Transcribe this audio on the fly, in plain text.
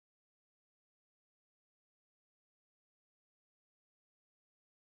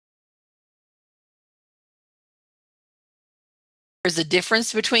There's a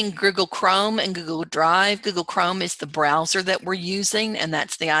difference between Google Chrome and Google Drive. Google Chrome is the browser that we're using, and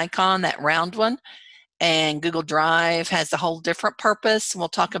that's the icon, that round one. And Google Drive has a whole different purpose. We'll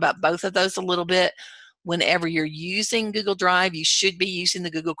talk about both of those a little bit. Whenever you're using Google Drive, you should be using the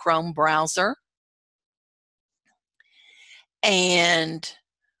Google Chrome browser. And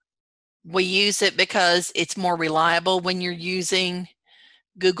we use it because it's more reliable when you're using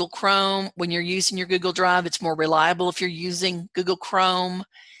Google Chrome. When you're using your Google Drive, it's more reliable if you're using Google Chrome,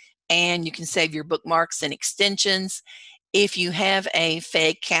 and you can save your bookmarks and extensions. If you have a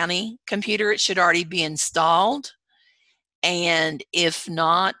Fayette County computer, it should already be installed. And if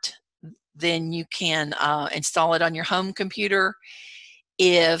not, then you can install it on your home computer.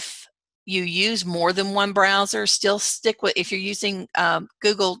 If you use more than one browser, still stick with, if you're using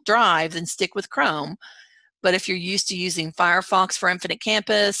Google Drive, then stick with Chrome. But if you're used to using Firefox for Infinite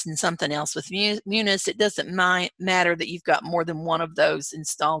Campus and something else with Munis, it doesn't matter that you've got more than one of those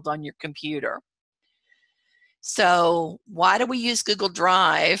installed on your computer. So why do we use Google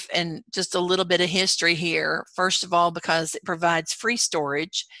Drive? And just a little bit of history here. First of all, because it provides free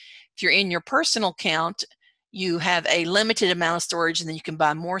storage. If you're in your personal account, you have a limited amount of storage, and then you can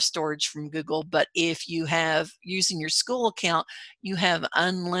buy more storage from Google. But if you have using your school account, you have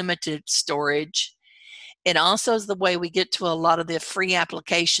unlimited storage. It also is the way we get to a lot of the free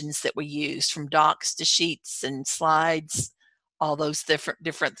applications that we use, from docs to sheets and slides, all those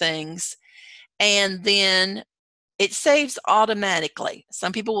different things. And then it saves automatically.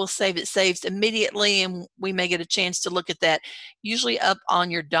 Some people will save it saves immediately, and we may get a chance to look at that. Usually up on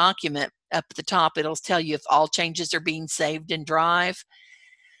your document, up at the top, it'll tell you if all changes are being saved in Drive.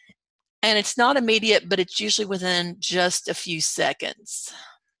 And it's not immediate, but it's usually within just a few seconds.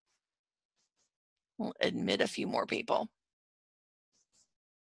 We'll admit a few more people.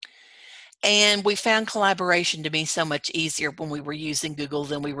 And we found collaboration to be so much easier when we were using Google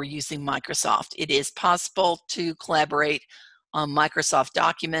than we were using Microsoft. It is possible to collaborate on Microsoft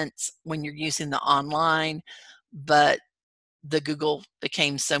documents when you're using the online, but the Google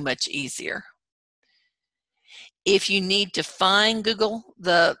became so much easier. If you need to find Google,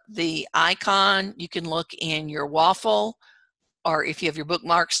 the icon, you can look in your waffle, or if you have your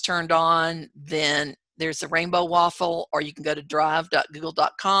bookmarks turned on, then there's a rainbow waffle, or you can go to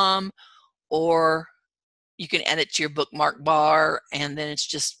drive.google.com, or you can add it to your bookmark bar, and then it's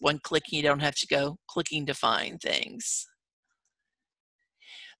just one click. You don't have to go clicking to find things.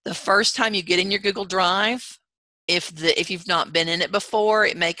 The first time you get in your Google Drive, if you've not been in it before,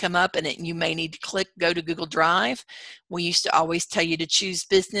 it may come up and you may need to go to Google Drive. We used to always tell you to choose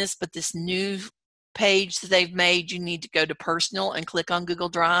business, but this new page that they've made, you need to go to personal and click on Google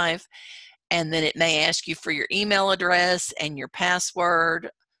Drive, and then it may ask you for your email address and your password.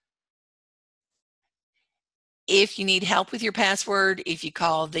 If you need help with your password, if you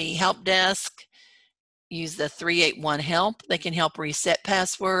call the help desk, use the 381-HELP. They can help reset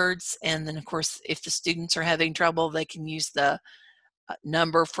passwords. And then, of course, if the students are having trouble, they can use the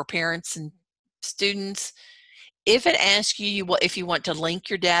number for parents and students. If it asks you if you want to link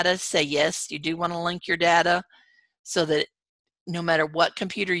your data, say yes, you do want to link your data, so that no matter what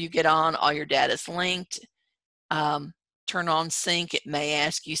computer you get on, all your data is linked. Turn on sync. It may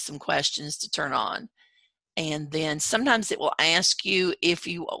ask you some questions to turn on. And then sometimes it will ask you if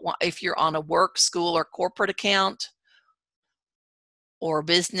you're on a work, school, or corporate account or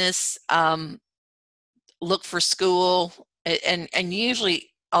business. Look for school, and usually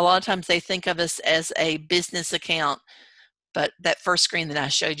a lot of times they think of us as a business account, but that first screen that I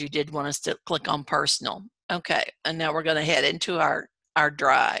showed you did want us to click on personal. Okay, and now we're going to head into our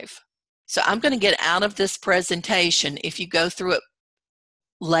Drive. So I'm going to get out of this presentation. If you go through it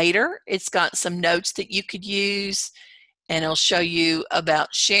later, it's got some notes that you could use, and it'll show you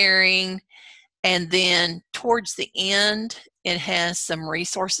about sharing. And then towards the end, it has some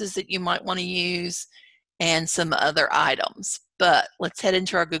resources that you might want to use and some other items. But let's head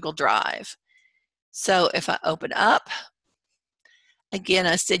into our Google Drive. So if I open up, again,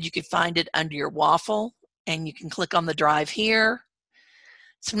 I said you could find it under your waffle, and you can click on the drive here.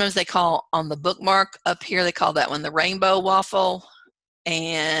 Sometimes they call on the bookmark up here, they call that one the rainbow waffle.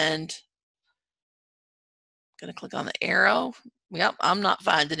 And I'm going to click on the arrow. Yep, I'm not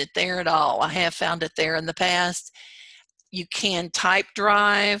finding it there at all. I have found it there in the past. You can type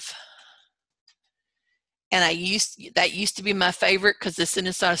Drive, and that used to be my favorite, because as soon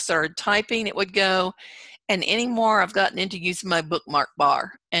as I started typing, it would go. And anymore, I've gotten into using my bookmark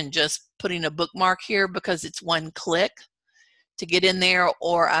bar and just putting a bookmark here, because it's one click to get in there,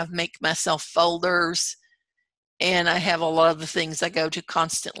 or I've make myself folders, and I have a lot of the things I go to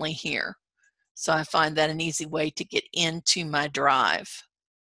constantly here. So I find that an easy way to get into my drive.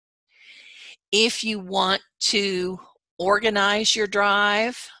 If you want to organize your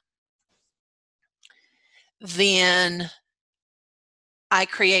drive, then I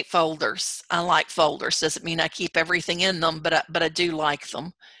create folders. I like folders. Doesn't mean I keep everything in them, but I do like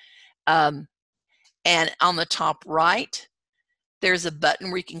them. And on the top right, there's a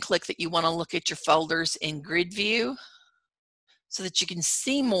button where you can click that you want to look at your folders in grid view so that you can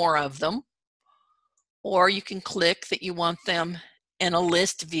see more of them. Or you can click that you want them in a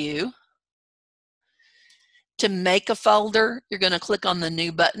list view. To make a folder, you're going to click on the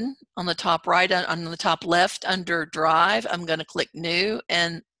new button on the top right, on the top left under Drive. I'm going to click New,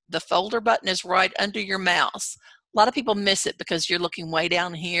 and the folder button is right under your mouse. A lot of people miss it because you're looking way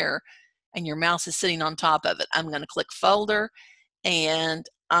down here and your mouse is sitting on top of it. I'm going to click Folder, and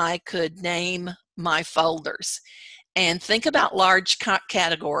I could name my folders. And think about large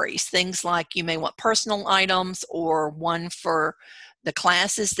categories, things like you may want personal items or one for the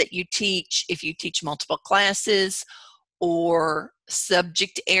classes that you teach, if you teach multiple classes, or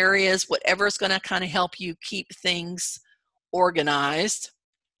subject areas, whatever is going to kind of help you keep things organized.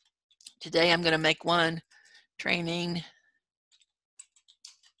 Today I'm going to make one training.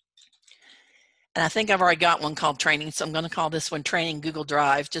 And I think I've already got one called training, so I'm going to call this one Training Google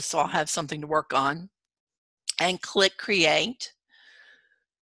Drive, just so I'll have something to work on. And click Create.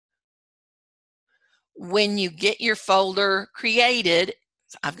 When you get your folder created,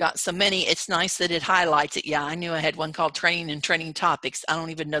 I've got so many, it's nice that it highlights it. Yeah, I knew I had one called Training and Training Topics. I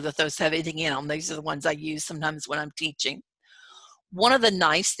don't even know that those have anything in them. These are the ones I use sometimes when I'm teaching. One of the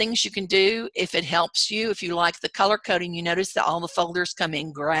nice things you can do, if it helps you, if you like the color coding, you notice that all the folders come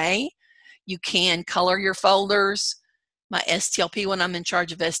in gray. You can color your folders. My STLP, when I'm in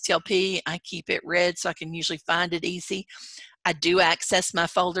charge of STLP, I keep it red so I can usually find it easy. I do access my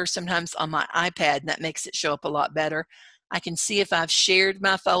folders sometimes on my iPad, and that makes it show up a lot better. I can see if I've shared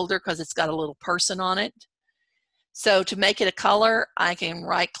my folder because it's got a little person on it. So to make it a color, I can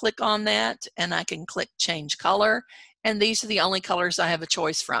right-click on that, and I can click Change Color. And these are the only colors I have a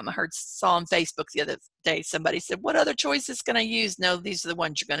choice from. I saw on Facebook the other day, somebody said, what other choices can I use? No, these are the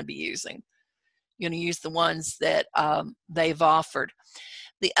ones you're going to be using. You're going to use the ones that they've offered.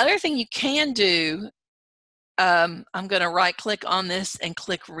 The other thing you can do, I'm going to right click on this and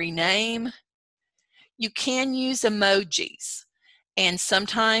click Rename. You can use emojis, and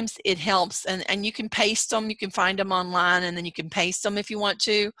sometimes it helps, and you can paste them. You can find them online, and then you can paste them if you want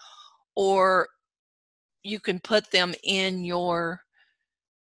to, or you can put them in your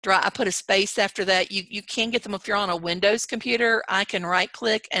Drive. I put a space after that. You can get them if you're on a Windows computer. I can right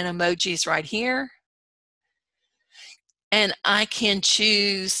click and emojis right here, and I can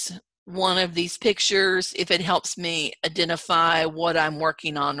choose one of these pictures if it helps me identify what I'm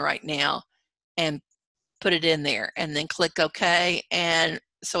working on right now, and put it in there, and then click OK. And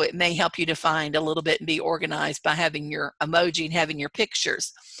so it may help you to find a little bit and be organized by having your emoji and having your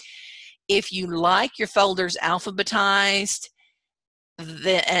pictures. If you like your folders alphabetized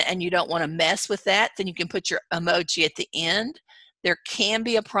and you don't want to mess with that, then you can put your emoji at the end. There can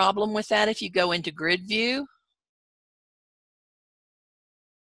be a problem with that if you go into grid view.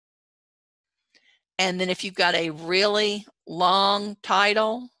 And then if you've got a really long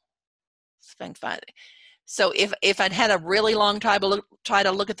title, if I can find it. So if I'd had a really long title,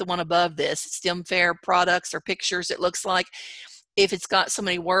 look at the one above this, STEM Fair products or pictures, it looks like. If it's got so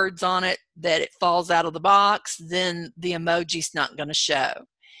many words on it that it falls out of the box, then the emoji's not going to show.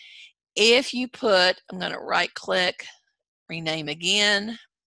 If you put, I'm going to right click, rename again.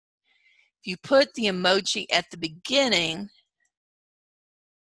 If you put the emoji at the beginning,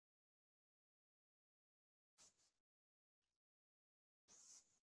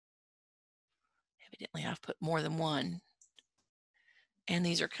 evidently I've put more than one, and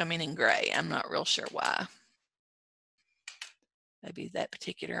these are coming in gray. I'm not real sure why. Maybe that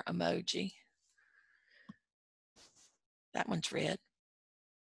particular emoji. That one's red. If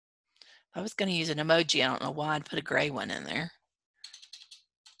I was going to use an emoji, I don't know why I'd put a gray one in there.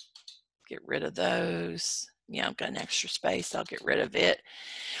 Get rid of those. Yeah, I've got an extra space. I'll get rid of it.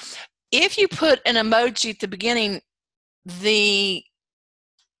 If you put an emoji at the beginning, the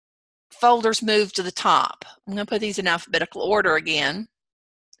folders move to the top. I'm going to put these in alphabetical order again.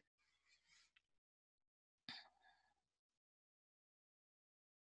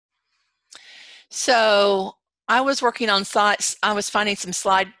 So I was working on sites. I was finding some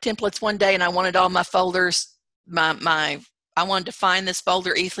slide templates one day, and I wanted all my folders, I wanted to find this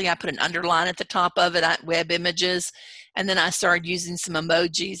folder easily. I put an underline at the top of it, web images, and then I started using some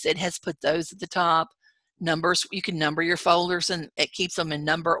emojis. It has put those at the top. Numbers, you can number your folders, and it keeps them in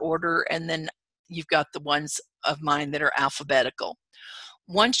number order. And then you've got the ones of mine that are alphabetical.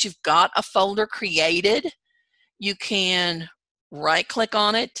 Once you've got a folder created, you can right-click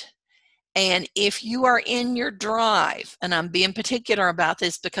on it, and if you are in your drive, and I'm being particular about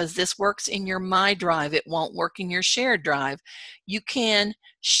this because this works in your My Drive, it won't work in your shared drive, you can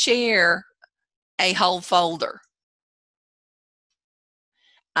share a whole folder.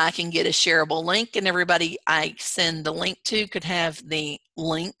 I can get a shareable link, and everybody I send the link to could have the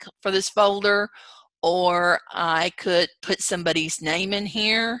link for this folder, or I could put somebody's name in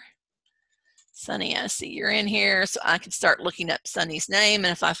here. Sunny, I see you're in here, so I could start looking up Sunny's name,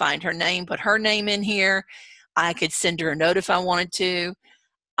 and if I find her name, put her name in here. I could send her a note if I wanted to.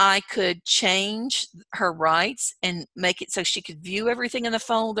 I could change her rights and make it so she could view everything in the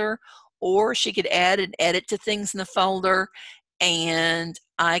folder, or she could add and edit to things in the folder, and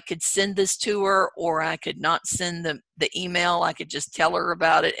I could send this to her, or I could not send the email. I could just tell her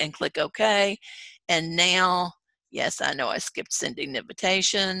about it and click OK. And now, yes, I know I skipped sending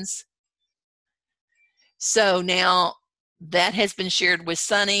invitations. So now that has been shared with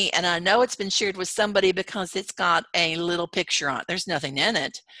Sunny, and I know it's been shared with somebody because it's got a little picture on it. There's nothing in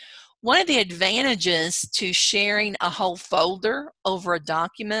it. One of the advantages to sharing a whole folder over a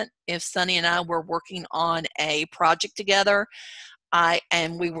document, if Sunny and I were working on a project together,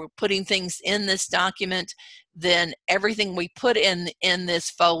 and we were putting things in this document, then everything we put in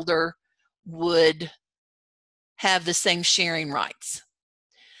this folder would have the same sharing rights.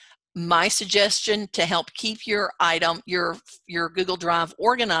 My suggestion to help keep your item, your Google Drive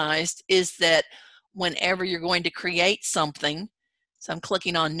organized, is that whenever you're going to create something, so I'm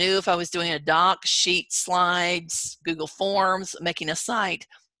clicking on new if I was doing a doc, sheet, slides, Google Forms, making a site,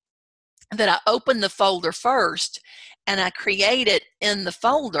 that I open the folder first and I create it in the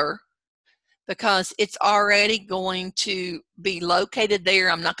folder, because it's already going to be located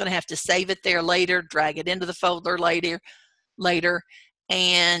there. I'm not going to have to save it there later, drag it into the folder later,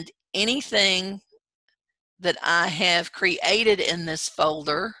 and anything that I have created in this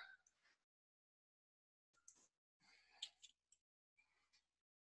folder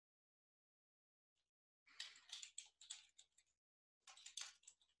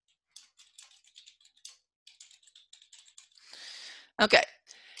okay,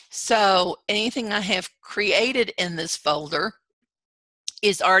 so anything I have created in this folder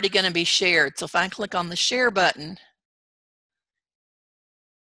is already going to be shared. So if I click on the share button,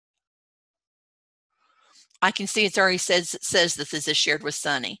 I can see it's already says that this is shared with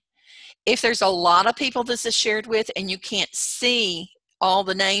Sunny. If there's a lot of people this is shared with and you can't see all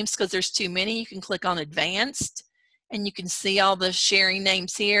the names because there's too many, you can click on advanced and you can see all the sharing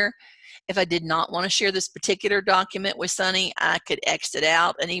names here. If I did not want to share this particular document with Sunny, I could exit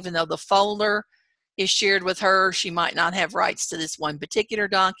out, and even though the folder is shared with her, she might not have rights to this one particular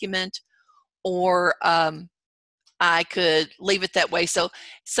document, or I could leave it that way. So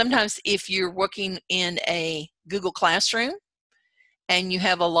sometimes if you're working in a Google Classroom and you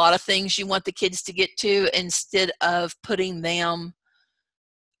have a lot of things you want the kids to get to, instead of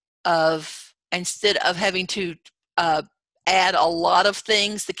having to add a lot of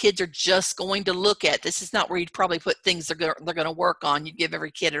things the kids are just going to look at. This is not where you'd probably put things they're going to work on. You'd give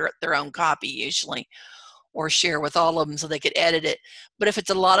every kid their own copy usually, or share with all of them so they could edit it. But if it's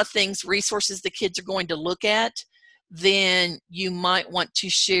a lot of things, resources the kids are going to look at, then you might want to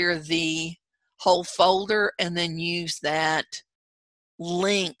share the whole folder and then use that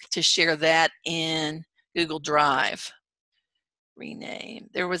link to share that in Google Drive. Rename.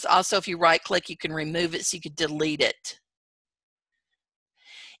 There was also, if you right click, you can remove it so you could delete it.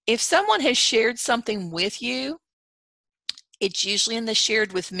 If someone has shared something with you, it's usually in the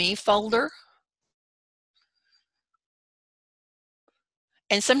shared with me folder.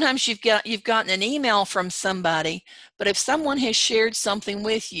 And sometimes you've gotten an email from somebody, but if someone has shared something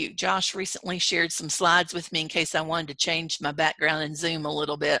with you, Josh recently shared some slides with me in case I wanted to change my background in Zoom a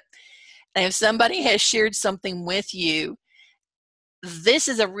little bit. And if somebody has shared something with you, this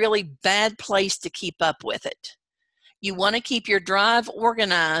is a really bad place to keep up with it. You want to keep your drive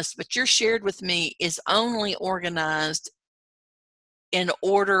organized, but your shared with me is only organized in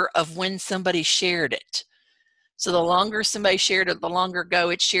order of when somebody shared it. So the longer somebody shared it, the longer ago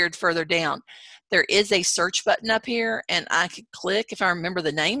it's shared further down. There is a search button up here, and I could click if I remember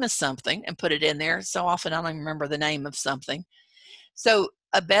the name of something and put it in there. So often I don't even remember the name of something. So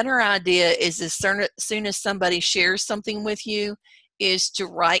a better idea is as soon as somebody shares something with you is to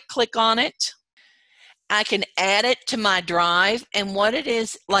right click on it. I can add it to my drive, and what it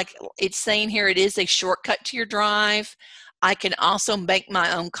is, like it's saying here, it is a shortcut to your drive. I can also make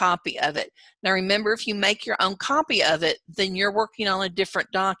my own copy of it. Now remember, if you make your own copy of it, then you're working on a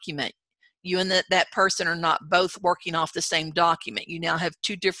different document. you and that person are not both working off the same document. You now have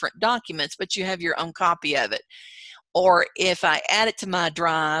two different documents, but you have your own copy of it. Or if I add it to my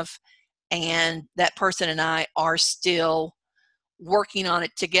drive and that person and I are still working on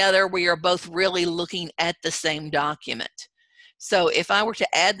it together, we are both really looking at the same document. So if I were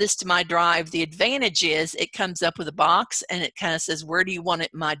to add this to my drive, the advantage is it comes up with a box and it kind of says, where do you want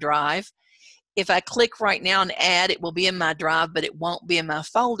it in my drive? If I click right now and add, it will be in my drive, but it won't be in my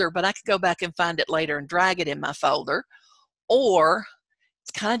folder, but I could go back and find it later and drag it in my folder. Or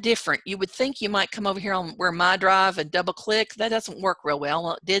it's kind of different. You would think you might come over here on where my drive and double click. That doesn't work real well.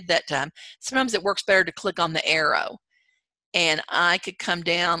 Well, it did that time. Sometimes it works better to click on the arrow. And I could come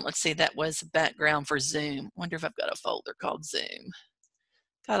down, let's see, that was background for Zoom. Wonder if I've got a folder called Zoom.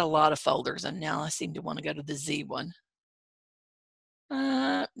 Got a lot of folders, and now I seem to want to go to the Z one.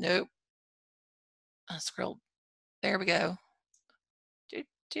 Nope. I scrolled. There we go.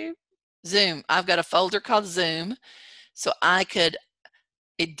 Zoom. I've got a folder called Zoom. So I could,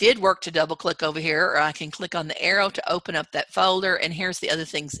 it did work to double click over here, or I can click on the arrow to open up that folder, and here's the other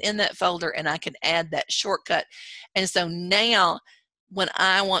things in that folder, and I can add that shortcut. And so now when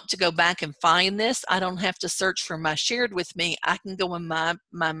I want to go back and find this, I don't have to search for my shared with me. I can go in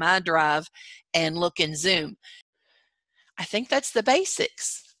my drive and look in Zoom. I think that's the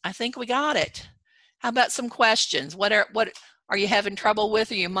basics. I think we got it. How about some questions? What are you having trouble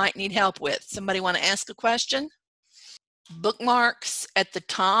with, or you might need help with? Somebody want to ask a question? Bookmarks at the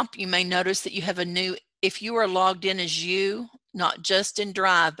top, you may notice that you have a new, if you are logged in as you, not just in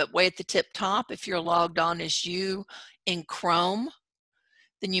Drive, but way at the tip top, if you're logged on as you in Chrome,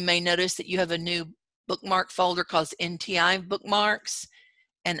 then you may notice that you have a new bookmark folder called NTI Bookmarks,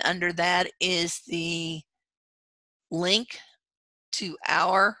 and under that is the link to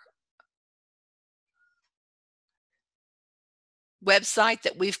our website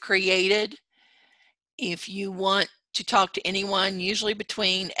that we've created. If you want to talk to anyone, usually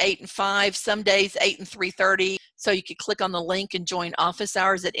between 8 and 5, some days 8 and 3:30. So you could click on the link and join office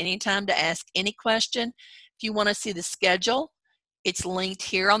hours at any time to ask any question. If you want to see the schedule, it's linked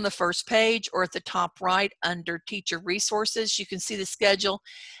here on the first page or at the top right under teacher resources. You can see the schedule.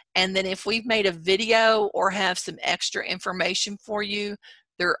 And then if we've made a video or have some extra information for you,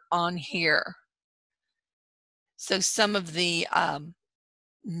 they're on here. So some of the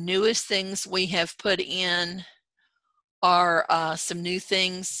newest things we have put in are some new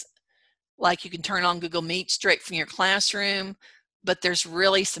things, like you can turn on Google Meet straight from your classroom, but there's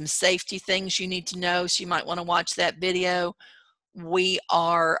really some safety things you need to know, so you might want to watch that video. We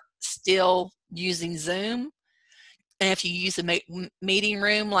are still using Zoom, and if you use a meeting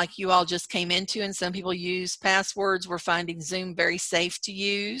room like you all just came into, and some people use passwords, we're finding Zoom very safe to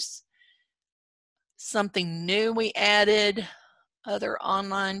use. Something new we added, other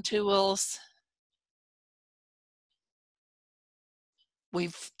online tools.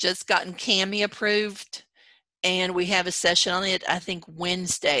 We've just gotten Kami approved, and we have a session on it, I think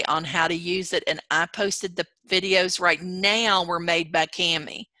Wednesday, on how to use it. And I posted the videos right now were made by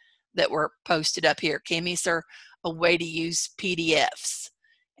Kami that were posted up here. Kami's are a way to use PDFs.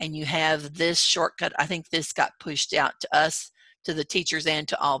 And you have this shortcut. I think this got pushed out to us, to the teachers, and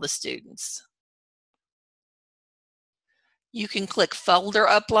to all the students. You can click folder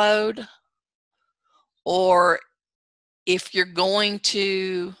upload, or if you're going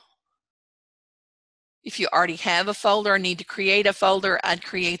to, if you already have a folder and need to create a folder, I'd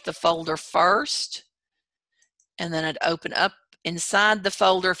create the folder first, and then I'd open up inside the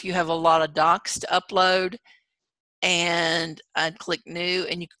folder if you have a lot of docs to upload, and I'd click new,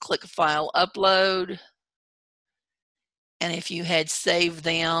 and you can click file upload, and if you had saved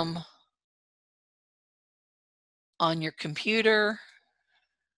them on your computer,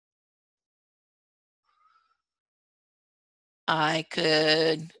 I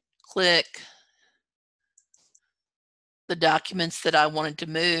could click the documents that I wanted to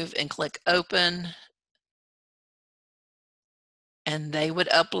move and click open, and they would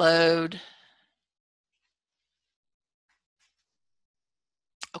upload.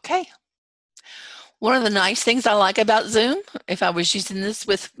 Okay. One of the nice things I like about Zoom, if I was using this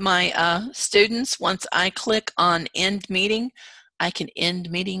with my students, once I click on end meeting, I can end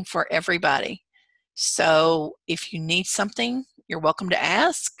meeting for everybody. So if you need something, you're welcome to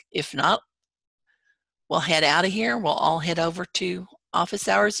ask. If not, we'll head out of here. We'll all head over to office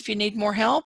hours if you need more help.